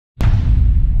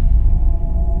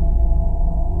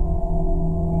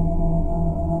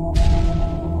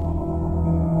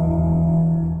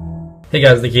Hey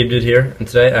guys, tehcubedude here, and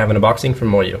today I have an unboxing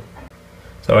from MoYu.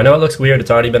 So I know it looks weird, it's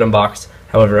already been unboxed,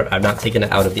 however I've not taken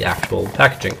it out of the actual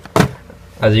packaging.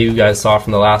 As you guys saw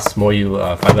from the last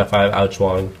MoYu 5x5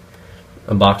 ouch-long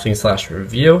unboxing slash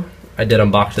review, I did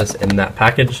unbox this in that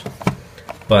package,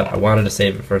 but I wanted to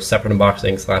save it for a separate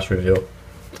unboxing slash review.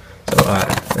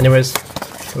 So anyways,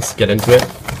 let's get into it.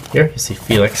 Here you see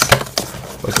Felix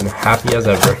looking happy as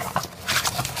ever.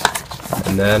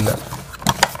 And then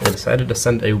I decided to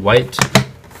send a white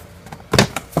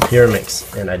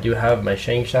Pyraminx, and I do have my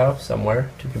ShengShao somewhere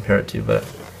to compare it to, but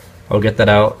I'll get that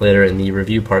out later in the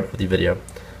review part of the video.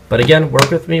 But again,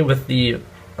 work with me with the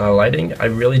lighting. I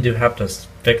really do have to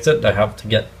fix it.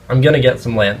 I'm gonna get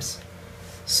some lamps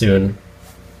soon,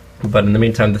 but in the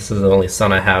meantime, this is the only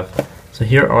sun I have. So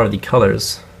here are the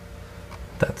colors.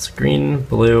 That's green,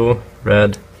 blue,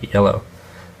 red, yellow.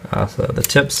 So the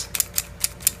tips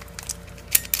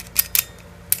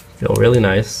feel really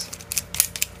nice.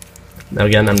 Now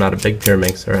again, I'm not a big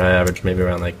Pyraminxer. I average maybe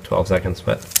around like 12 seconds,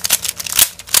 but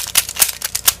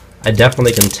I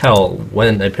definitely can tell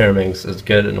when a Pyraminx is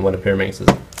good and when a Pyraminx is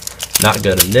not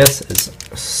good. And this is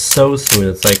so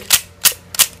smooth. It's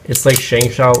like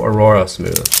ShengShao Aurora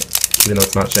smooth, even though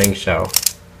it's not ShengShao.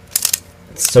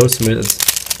 It's so smooth.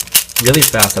 It's really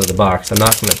fast out of the box. I'm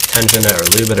not going to tension it or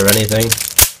lube it or anything,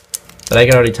 but I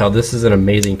can already tell this is an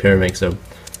amazing Pyraminx. So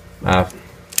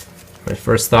my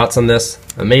first thoughts on this,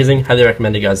 amazing. Highly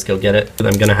recommend you guys go get it.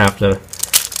 I'm going to have to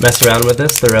mess around with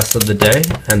this the rest of the day,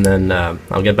 and then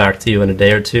I'll get back to you in a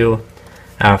day or two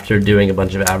after doing a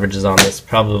bunch of averages on this,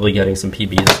 probably getting some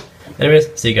PBs.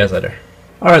 Anyways, see you guys later.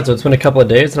 Alright, so it's been a couple of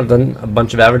days and I've done a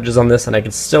bunch of averages on this, and I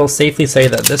can still safely say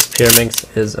that this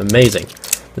Pyraminx is amazing.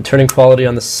 The turning quality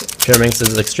on this Pyraminx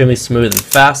is extremely smooth and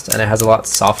fast, and it has a lot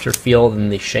softer feel than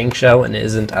the ShengShao and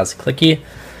isn't as clicky.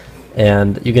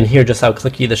 And you can hear just how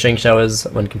clicky the ShengShao is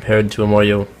when compared to a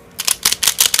MoYu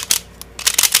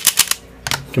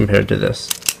compared to this.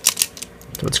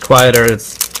 So it's quieter,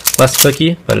 it's less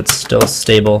clicky, but it's still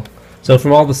stable. So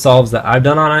from all the solves that I've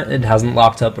done on it, it hasn't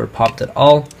locked up or popped at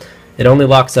all. It only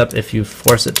locks up if you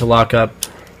force it to lock up.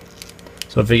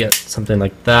 So if you get something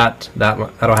like that, that'll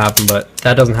happen, but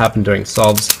that doesn't happen during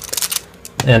solves.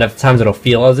 And at times it'll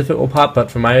feel as if it will pop,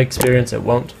 but from my experience it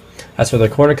won't. As for the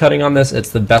corner cutting on this, it's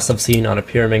the best I've seen on a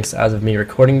Pyraminx as of me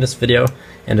recording this video.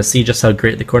 And to see just how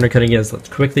great the corner cutting is, let's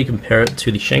quickly compare it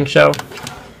to the ShengShao.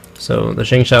 So the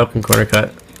ShengShao can corner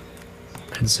cut,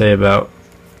 I'd say about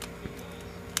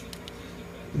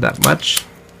that much,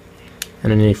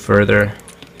 and any further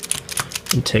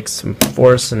it takes some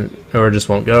force or it just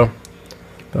won't go.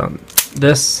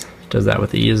 This does that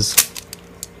with ease,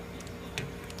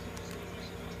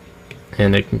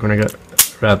 and it can corner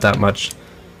cut about that much.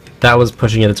 That was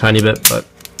pushing it a tiny bit, but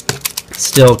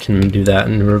still can do that.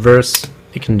 In reverse,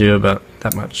 it can do about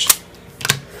that much.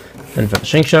 And for the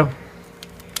ShengShao,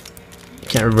 you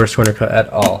can't reverse corner cut at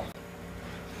all.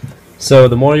 So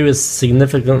the MoYu is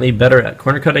significantly better at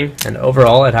corner cutting, and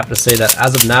overall I'd have to say that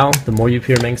as of now, the MoYu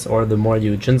Pyraminx, or the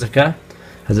MoYu Jinzita,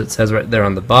 as it says right there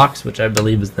on the box, which I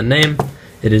believe is the name,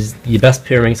 it is the best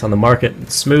Pyraminx on the market.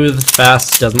 It's smooth,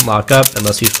 fast, doesn't lock up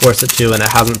unless you force it to, and it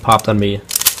hasn't popped on me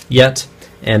yet.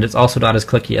 And it's also not as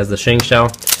clicky as the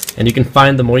ShengShao. And you can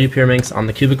find the MoYu Pyraminx on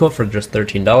the Cubicle for just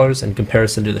 $13 in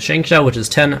comparison to the ShengShao, which is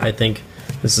 $10. I think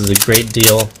this is a great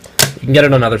deal. You can get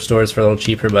it on other stores for a little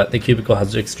cheaper, but the Cubicle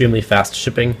has extremely fast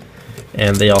shipping,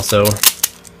 and they also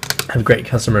have great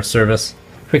customer service.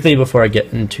 Quickly, before I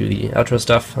get into the outro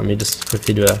stuff, let me just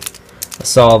quickly do a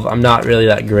solve. I'm not really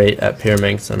that great at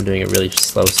Pyraminx. I'm doing a really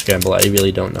slow scramble. I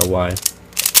really don't know why.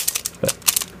 But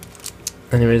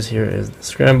anyways, here is the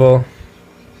scramble.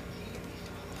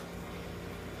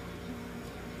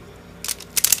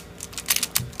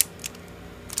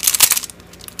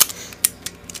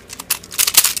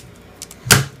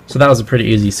 So that was a pretty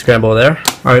easy scramble there.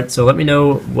 Alright, so let me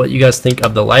know what you guys think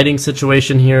of the lighting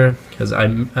situation here, because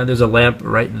there's a lamp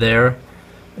right there,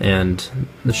 and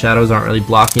the shadows aren't really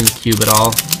blocking the cube at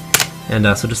all. And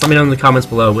so just let me know in the comments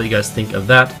below what you guys think of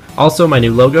that. Also, my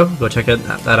new logo, go check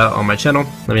that out on my channel.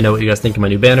 Let me know what you guys think of my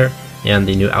new banner and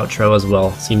the new outro as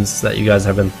well. Seems that you guys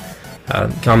have been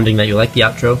commenting that you like the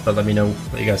outro, but let me know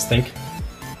what you guys think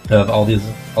of all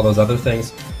those other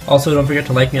things. Also, don't forget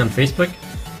to like me on Facebook.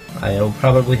 I will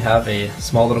probably have a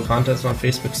small little contest on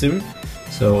Facebook soon,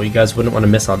 so you guys wouldn't want to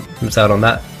miss out on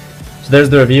that. So there's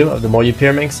the review of the MoYu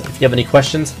Pyraminx. If you have any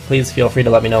questions, please feel free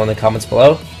to let me know in the comments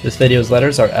below. This video's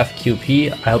letters are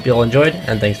FQP. I hope you all enjoyed,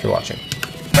 and thanks for watching.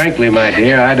 Frankly, my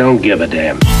dear, I don't give a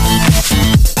damn.